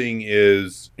greater thing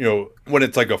is, you know, when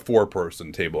it's like a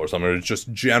 4-person table or something, it's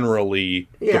just generally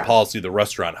the policy of the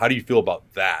restaurant. How do you feel about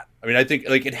that? I mean, I think,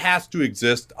 like, it has to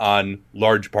exist on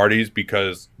large parties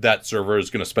because that server is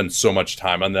going to spend so much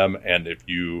time on them. And if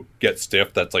you get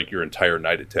stiff, that's like your entire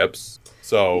night of tips.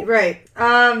 So right.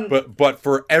 But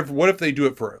for what if they do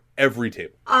it for every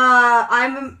table?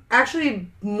 I'm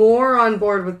actually more on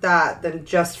board with that than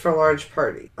just for large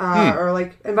party. Or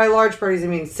like, and by large parties I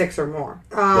mean 6 or more.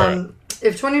 Right.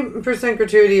 If 20%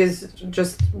 gratuity is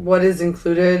just what is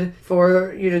included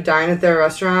for you to dine at their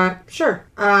restaurant, sure.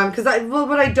 Because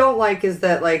what I don't like is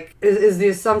that is the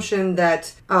assumption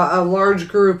that a large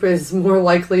group is more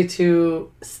likely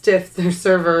to stiff their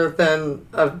server than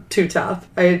a two-top.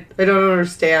 I don't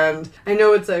understand. I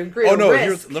know it's a great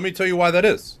risk. Let me tell you why that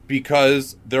is.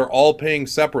 Because they're all paying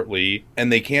separately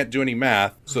and they can't do any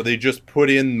math, so they just put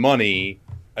in money.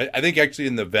 I think actually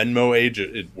in the Venmo age,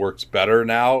 it works better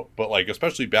now. But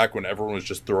especially back when everyone was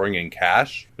just throwing in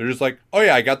cash, they're just like, oh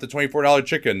yeah, I got the $24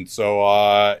 chicken. So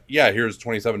here's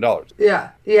 $27.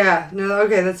 Yeah. No,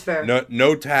 okay, that's fair.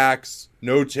 No tax,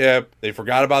 no tip. They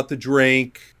forgot about the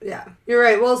drink. Yeah, you're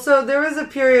right. Well, so there was a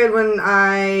period when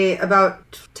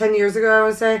about 10 years ago, I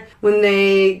would say, when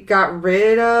they got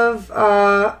rid of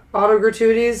auto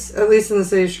gratuities, at least in the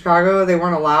city of Chicago. They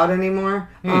weren't allowed anymore.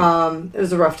 It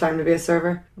was a rough time to be a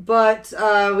server. But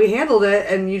we handled it,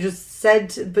 and you just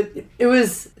said, but it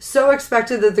was so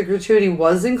expected that the gratuity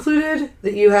was included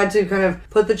that you had to kind of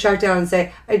put the check down and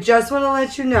say, I just want to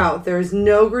let you know there is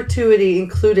no gratuity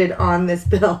included on this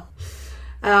bill.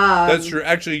 That's true.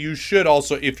 Actually, you should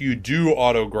also, if you do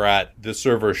auto-grat, the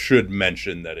server should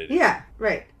mention that it is. Yeah,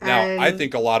 right. Now, I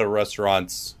think a lot of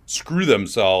restaurants screw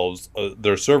themselves,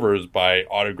 their servers, by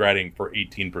auto-gratting for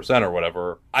 18% or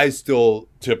whatever. I still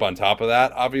tip on top of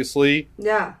that, obviously.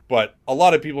 Yeah. But a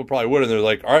lot of people probably would, and they're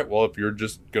like, all right, well, if you're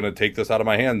just going to take this out of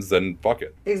my hands, then fuck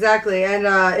it. Exactly. And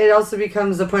it also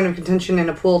becomes a point of contention in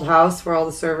a pooled house where all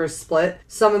the servers split.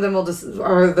 Some of them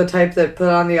are the type that put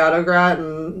on the autograt,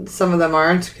 and some of them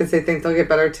aren't because they think they'll get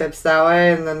better tips that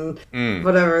way. And then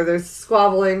whatever, there's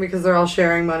squabbling because they're all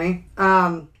sharing money.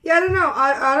 Yeah, I don't know.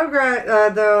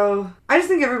 Autograt, though, I just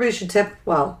think everybody should tip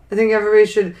well. I think everybody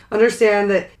should understand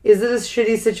that is it a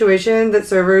shitty situation that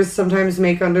servers sometimes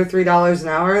make under $3 an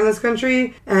hour in this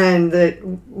country, and that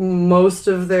most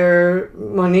of their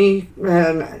money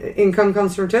and income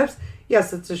comes from tips?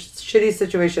 Yes, it's a shitty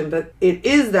situation, but it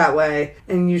is that way,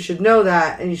 and you should know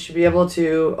that, and you should be able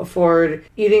to afford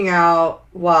eating out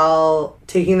while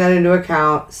taking that into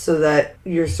account so that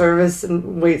your service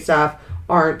and wait staff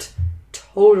aren't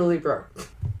totally broke.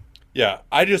 Yeah,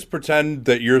 I just pretend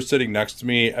that you're sitting next to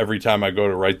me every time I go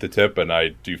to write the tip, and I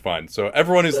do fine. So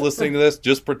everyone who's listening to this,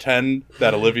 just pretend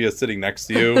that Olivia's sitting next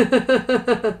to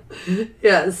you.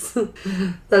 Yes,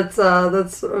 that's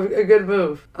a good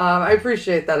move. I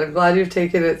appreciate that. I'm glad you've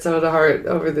taken it so to heart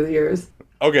over the years.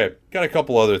 Okay, got a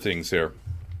couple other things here.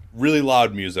 Really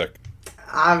loud music.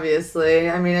 Obviously.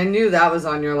 I mean, I knew that was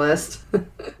on your list.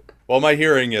 Well, my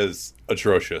hearing is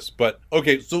atrocious, but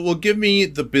okay, so give me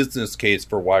the business case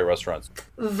for why restaurants.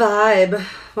 Vibe,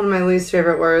 one of my least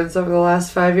favorite words over the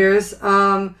last 5 years.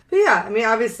 But yeah, I mean,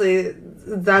 obviously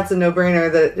that's a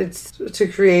no-brainer that it's to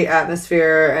create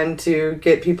atmosphere and to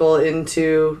get people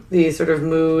into the sort of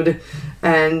mood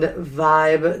and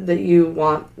vibe that you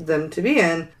want them to be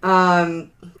in.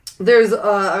 There's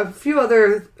a few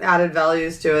other added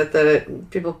values to it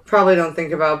that people probably don't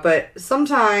think about, but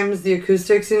sometimes the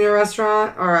acoustics in your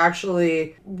restaurant are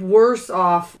actually worse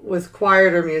off with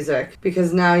quieter music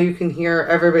because now you can hear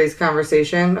everybody's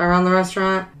conversation around the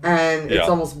restaurant, and it's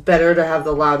almost better to have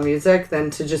the loud music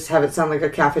than to just have it sound like a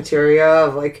cafeteria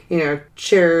of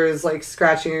chairs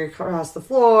scratching across the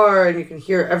floor, and you can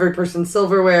hear every person's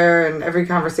silverware and every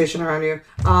conversation around you.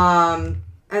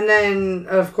 And then,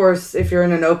 of course, if you're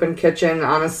in an open kitchen,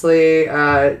 honestly,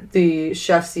 the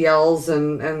chef's yells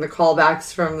and the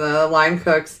callbacks from the line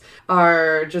cooks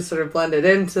are just sort of blended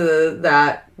into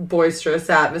that boisterous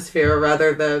atmosphere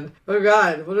rather than, oh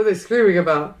God, what are they screaming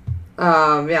about?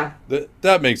 Yeah.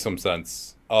 That makes some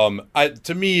sense.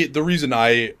 To me, the reason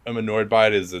I am annoyed by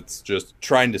it is it's just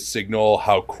trying to signal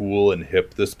how cool and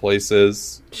hip this place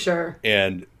is. Sure.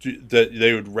 And that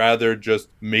they would rather just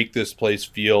make this place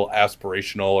feel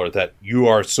aspirational, or that you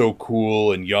are so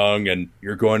cool and young and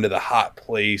you're going to the hot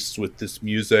place with this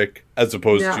music, as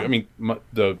opposed to, I mean,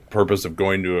 the purpose of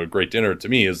going to a great dinner to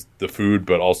me is the food,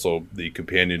 but also the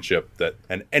companionship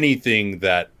and anything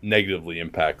that negatively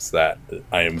impacts that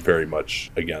I am very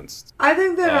much against. I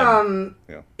think that,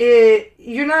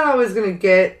 you're not always going to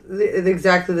get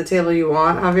exactly the table you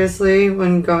want, obviously,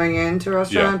 when going into a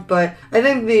restaurant, but I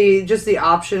think the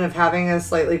option of having a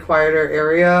slightly quieter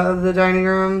area of the dining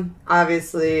room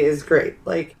obviously is great.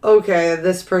 Okay,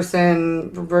 this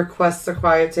person requests a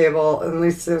quiet table, at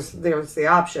least there's the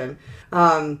option.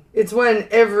 It's when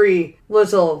every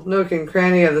little nook and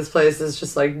cranny of this place is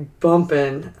just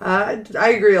bumping. I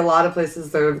agree, a lot of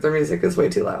places their music is way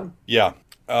too loud. Yeah.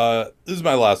 This is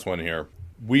my last one here.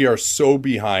 we are so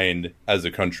behind as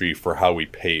a country for how we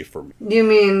pay for meat. You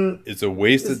mean It's a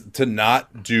waste to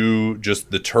not do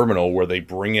just the terminal where they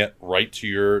bring it right to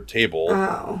your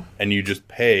table and you just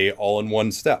pay all in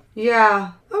one step.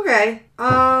 Yeah. Okay.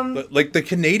 But, like, the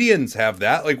Canadians have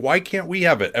that. Like, why can't we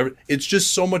have it? It's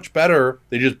just so much better.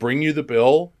 They just bring you the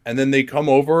bill and then they come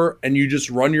over and you just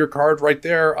run your card right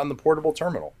there on the portable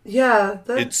terminal. Yeah.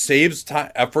 It saves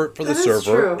time, effort for the That is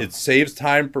server. true. It saves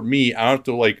time for me. I don't have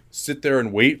to like sit there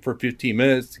and wait for 15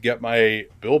 minutes to get my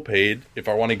bill paid if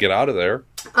I want to get out of there.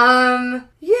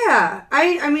 Yeah.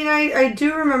 I mean, I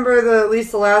do remember at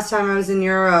least the last time I was in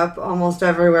Europe, almost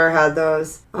everywhere had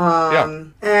those.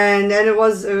 And it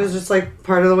was just like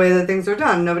part of the way that things are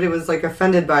done. Nobody was like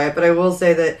offended by it, but I will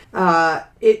say that,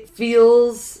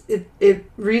 it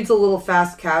reads a little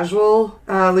fast casual,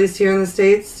 at least here in the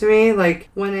States to me, like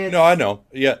when it's... No, I know.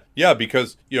 Yeah,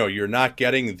 because, you're not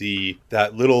getting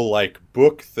that little, like,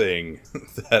 book thing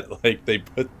that, like, they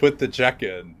put the check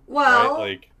in. Well, right?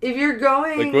 Like, if you're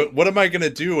going... Like, what am I going to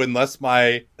do unless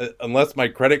my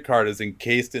credit card is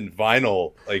encased in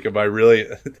vinyl? Like, am I really...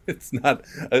 It's not...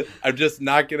 I'm just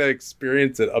not going to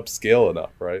experience it upscale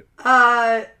enough, right?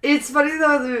 It's funny,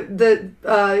 though,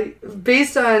 that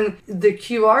based on the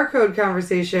QR code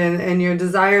conversation and your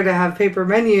desire to have paper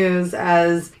menus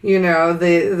as,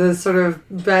 the sort of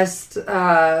best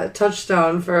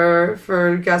touchstone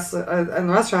for guests in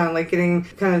the restaurant, like getting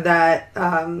kind of that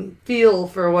feel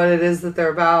for what it is that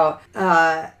they're about.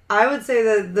 I would say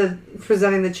that the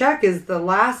presenting the check is the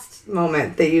last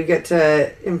moment that you get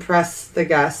to impress the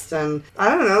guest. And I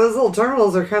don't know, those little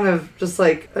terminals are kind of just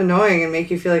like annoying and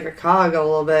make you feel like a cog a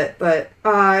little bit. But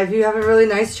if you have a really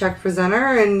nice check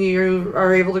presenter and you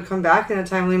are able to come back in a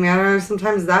timely manner,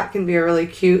 sometimes that can be a really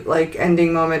cute like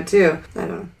ending moment too. I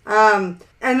don't know.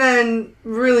 And then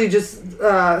really just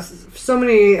so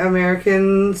many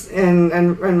Americans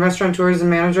and restaurateurs and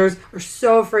managers are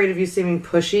so afraid of you seeming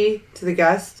pushy to the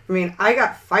guest. I mean, I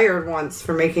got fired once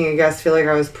for making a guest feel like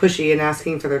I was pushy and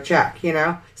asking for their check,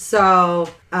 So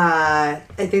I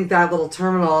think that little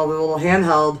terminal, the little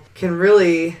handheld, can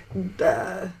really,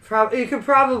 it could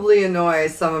probably annoy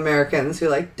some Americans who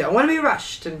don't want to be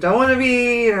rushed and don't want to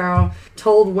be,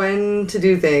 told when to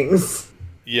do things.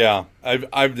 Yeah,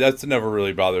 I've that's never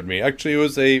really bothered me. Actually, it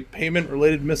was a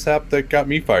payment-related mishap that got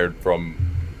me fired from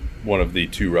one of the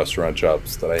 2 restaurant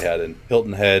jobs that I had in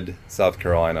Hilton Head, South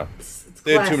Carolina.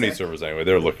 They had too many servers anyway.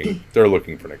 They're looking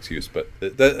for an excuse, but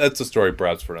that's a story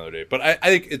perhaps for another day. But I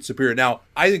think it's superior. Now,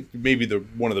 I think maybe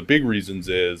one of the big reasons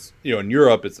is, in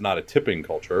Europe, it's not a tipping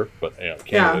culture, but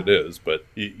Canada it is, but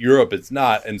Europe it's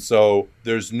not. And so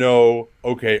there's no,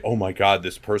 okay, oh my God,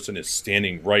 this person is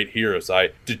standing right here as I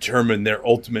determine their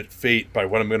ultimate fate by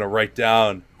what I'm going to write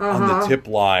down on the tip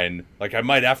line. Like, I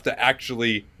might have to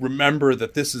actually remember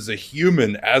that this is a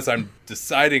human as I'm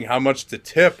deciding how much to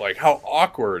tip. Like, how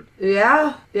awkward.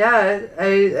 Yeah.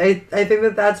 I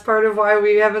think that's part of why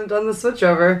we haven't done the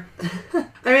switchover.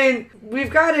 I mean, we've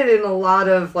got it in a lot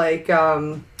of,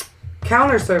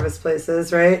 counter service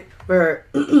places, right? Where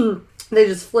they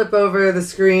just flip over the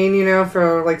screen,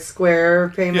 for, square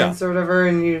payments or whatever,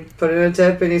 and you put in a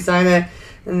tip and you sign it.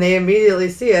 And they immediately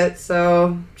see it,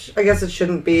 so I guess it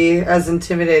shouldn't be as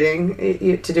intimidating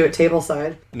to do it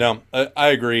tableside. No, I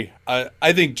agree.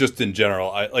 I think just in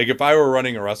general, if I were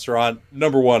running a restaurant,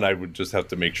 number one, I would just have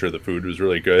to make sure the food was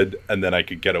really good, and then I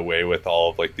could get away with all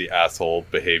of the asshole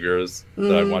behaviors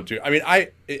that I want to. I mean,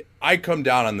 I come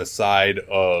down on the side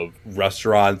of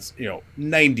restaurants,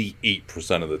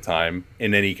 98% of the time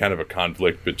in any kind of a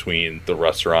conflict between the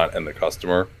restaurant and the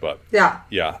customer. But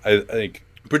yeah, I think.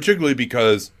 Particularly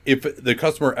because if the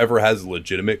customer ever has a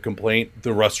legitimate complaint,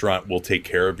 the restaurant will take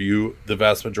care of you the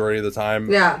vast majority of the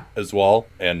time as well.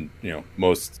 And,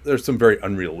 there's some very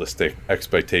unrealistic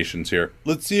expectations here.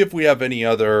 Let's see if we have any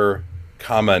other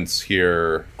comments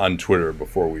here on Twitter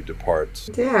before we depart.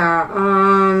 Yeah,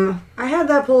 I had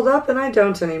that pulled up and I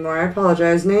don't anymore. I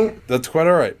apologize, Nate. That's quite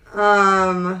all right.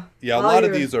 Yeah, a lot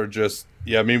of these are just...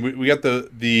 Yeah, I mean, we got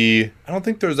the. I don't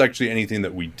think there's actually anything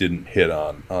that we didn't hit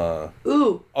on.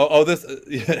 Ooh. This.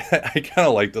 I kind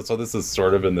of like this. So this is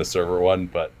sort of in the server one,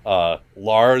 but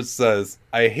Lars says,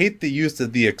 "I hate the use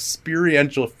of the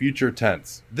experiential future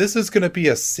tense. This is going to be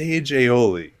a sage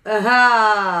aioli."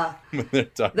 Aha.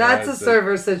 That's a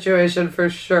server situation for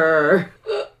sure.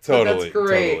 Totally. That's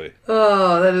great. Totally.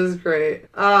 Oh, that is great.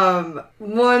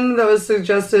 One that was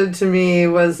suggested to me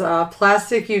was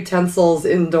plastic utensils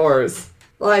indoors.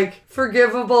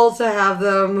 Forgivable to have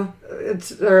them,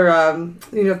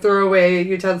 throw away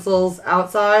utensils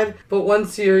outside, but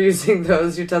once you're using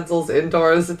those utensils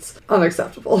indoors, it's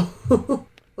unacceptable.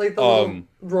 Like the little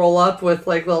roll up with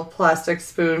like little plastic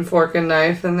spoon, fork, and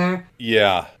knife in there.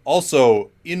 Yeah. Also,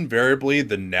 invariably,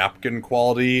 the napkin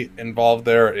quality involved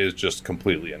there is just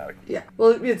completely inadequate. Yeah.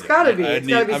 Well, it's gotta be. It's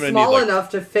gotta be small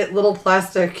enough to fit little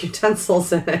plastic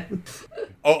utensils in it.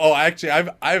 Actually,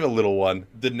 I have a little one.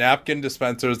 The napkin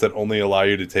dispensers that only allow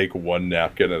you to take one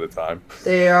napkin at a time.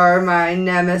 They are my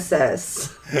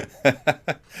nemesis.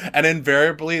 And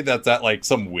invariably, that's at like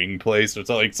some wing place or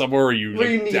something, like somewhere where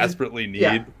you desperately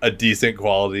need a decent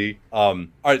quality. All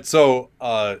right, so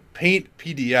Paint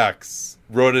PDX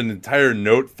wrote an entire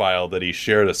note file that he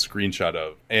shared a screenshot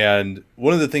of. And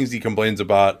one of the things he complains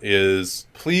about is,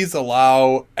 please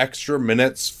allow extra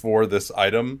minutes for this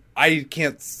item. I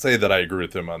can't say that I agree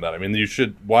with him on that. I mean,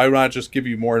 why not just give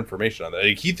you more information on that?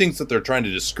 Like, he thinks that they're trying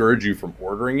to discourage you from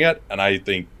ordering it, and I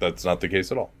think that's not the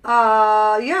case at all.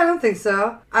 Yeah, I don't think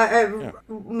so.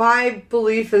 My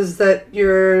belief is that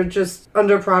you're just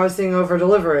under-promising,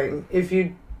 over-delivering. If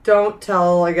you don't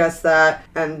tell, I guess, that,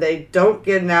 and they don't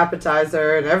get an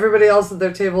appetizer, and everybody else at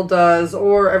their table does,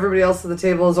 or everybody else at the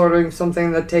table is ordering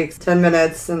something that takes 10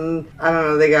 minutes, and, I don't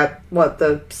know, they got,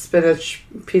 the spinach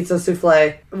pizza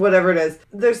souffle, whatever it is.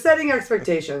 They're setting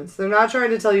expectations. They're not trying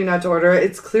to tell you not to order it.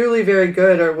 It's clearly very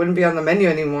good, or it wouldn't be on the menu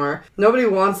anymore. Nobody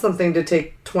wants something to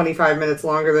take 25 minutes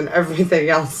longer than everything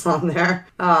else on there.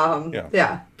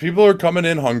 Yeah. People are coming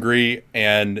in hungry,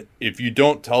 and if you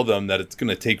don't tell them that it's going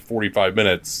to take 45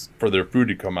 minutes for their food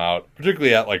to come out,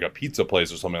 particularly at like a pizza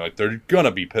place or something, like, they're going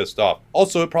to be pissed off.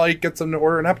 Also, it probably gets them to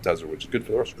order an appetizer, which is good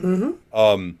for the restaurant.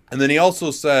 And then he also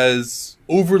says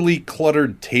overly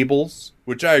cluttered tables,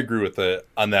 which I agree with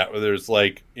on that, where there's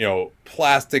like,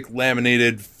 plastic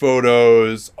laminated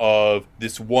photos of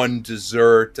this one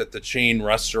dessert at the chain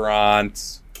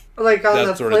restaurant. Like on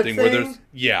that sort of thing? Where there's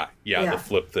the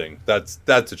flip thing. That's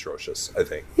atrocious, I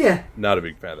think. Yeah. Not a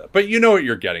big fan of that. But you know what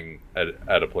you're getting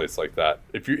at a place like that.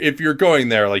 If you're going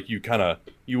there, like,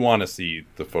 you want to see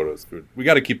the photos. Food. We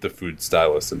got to keep the food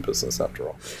stylists in business after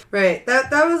all. Right.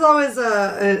 That was always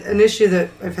an issue that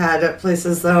I've had at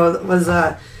places, though, was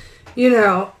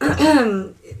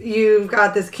you've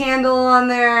got this candle on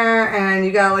there, and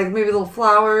you got like maybe little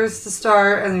flowers to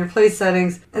start and your place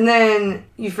settings, and then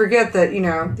you forget that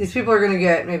these people are going to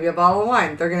get maybe a bottle of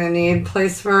wine. They're going to need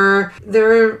place for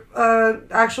their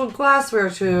actual glassware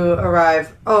to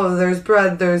arrive. Oh, there's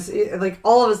bread. There's like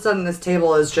all of a sudden this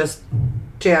table is just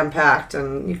jam-packed,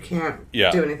 and you can't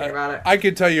do anything about it. I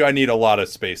can tell you I need a lot of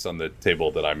space on the table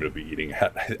that I'm going to be eating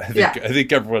at. I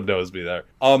think everyone knows me there.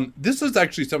 This is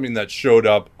actually something that showed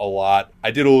up a lot. I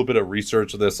did a little bit of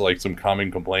research of this, like some common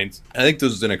complaints. I think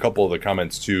this is in a couple of the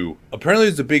comments too. Apparently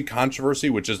there's a big controversy,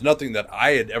 which is nothing that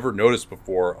I had ever noticed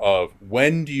before, of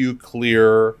when do you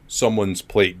clear someone's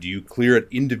plate? Do you clear it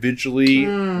individually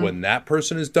when that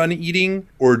person is done eating?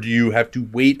 Or do you have to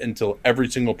wait until every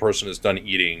single person is done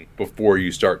eating before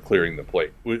you start clearing the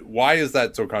plate? Why is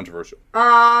that so controversial?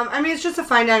 I mean, it's just a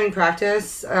fine dining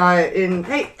practice.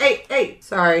 Hey,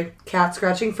 sorry, cat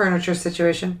scratching furniture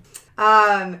situation.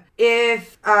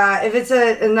 If it's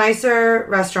a nicer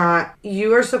restaurant,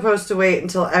 you are supposed to wait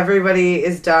until everybody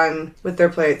is done with their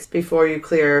plates before you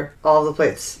clear all the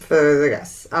plates for the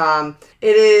guests.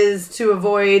 It is to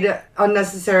avoid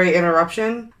unnecessary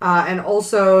interruption, and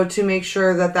also to make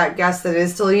sure that guest that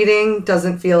is still eating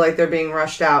doesn't feel like they're being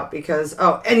rushed out because,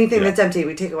 anything that's empty,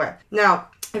 we take away. Now,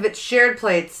 if it's shared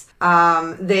plates,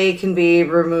 they can be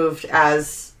removed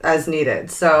as needed.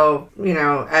 So,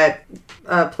 at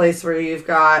a place where you've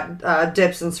got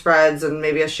dips and spreads and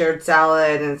maybe a shared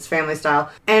salad and it's family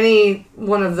style, any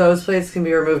one of those plates can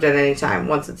be removed at any time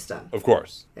once it's done. Of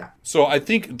course. Yeah. So I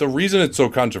think the reason it's so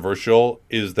controversial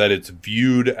is that it's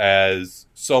viewed as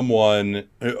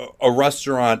a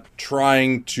restaurant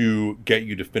trying to get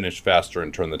you to finish faster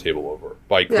and turn the table over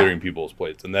by clearing people's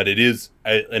plates. And that it is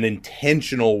an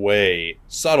intentional way,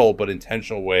 subtle but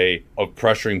intentional way of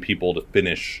pressuring people to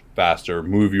finish faster,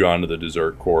 move you on to the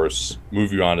dessert course,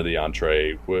 move you on to the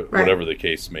entree, whatever the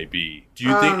case may be. Do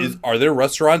you think are there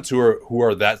restaurants who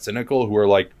are that cynical, who are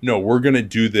like, no, we're going to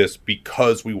do this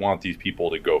because we want these people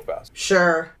to go fast?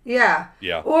 Sure. Yeah.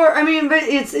 Yeah. Or, I mean, but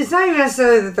it's not even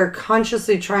necessarily that they're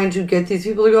consciously trying to get these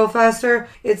people to go faster.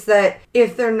 It's that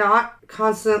if they're not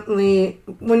constantly,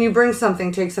 when you bring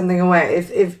something, take something away.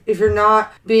 If you're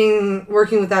not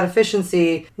working with that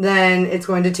efficiency, then it's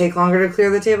going to take longer to clear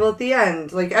the table at the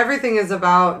end. Like, everything is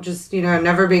about just,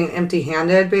 never being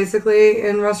empty-handed, basically,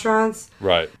 in restaurants.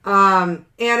 Right.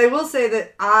 And I will say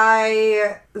that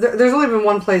there's only been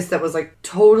one place that was like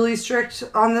totally strict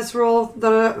on this rule,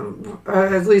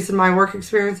 at least in my work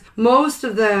experience. Most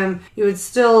of them, you would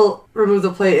still remove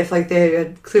the plate if like they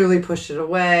had clearly pushed it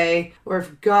away, or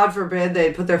if God forbid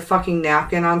they put their fucking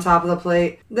napkin on top of the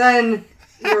plate. Then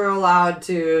you're allowed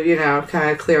to, you know,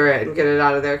 kind of clear it and get it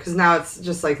out of there, because now it's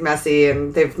just like messy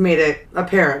and they've made it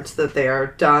apparent that they are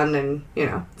done and, you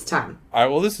know, it's time. All right,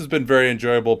 well, this has been very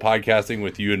enjoyable podcasting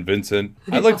with you and Vincent.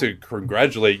 I'd like to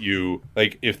congratulate you.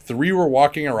 Like, if 3 were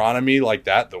walking around on me like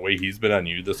that, the way he's been on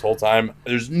you this whole time,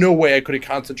 there's no way I could have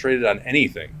concentrated on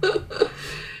anything.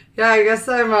 Yeah, I guess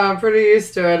I'm pretty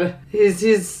used to it. He's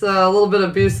a little bit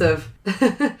abusive.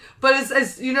 But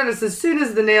as you notice, as soon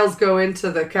as the nails go into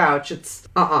the couch, it's,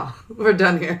 we're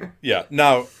done here. Yeah.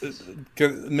 Now,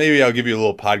 maybe I'll give you a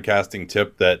little podcasting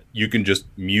tip that you can just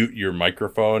mute your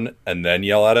microphone and then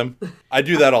yell at him. I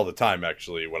do that all the time,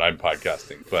 actually, when I'm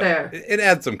podcasting. But it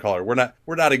adds some color.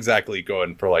 We're not exactly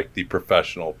going for like the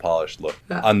professional, polished look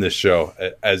on this show,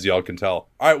 as y'all can tell.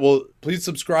 All right. Well, please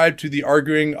subscribe to the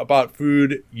Arguing About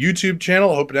Food YouTube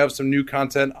channel. Hoping to have some new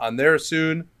content on there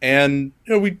soon. And,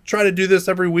 you know, we try to do this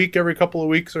every week, every couple of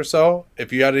weeks or so.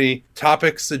 If you got any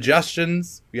topic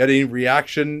suggestions, if you got any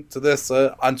reaction to this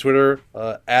on Twitter,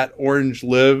 at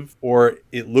OrangeLiv, or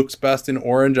It Looks Best in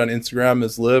Orange on Instagram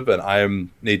is Liv, and I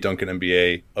am Nate Duncan,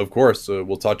 MBA, of course. So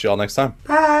we'll talk to y'all next time.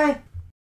 Bye.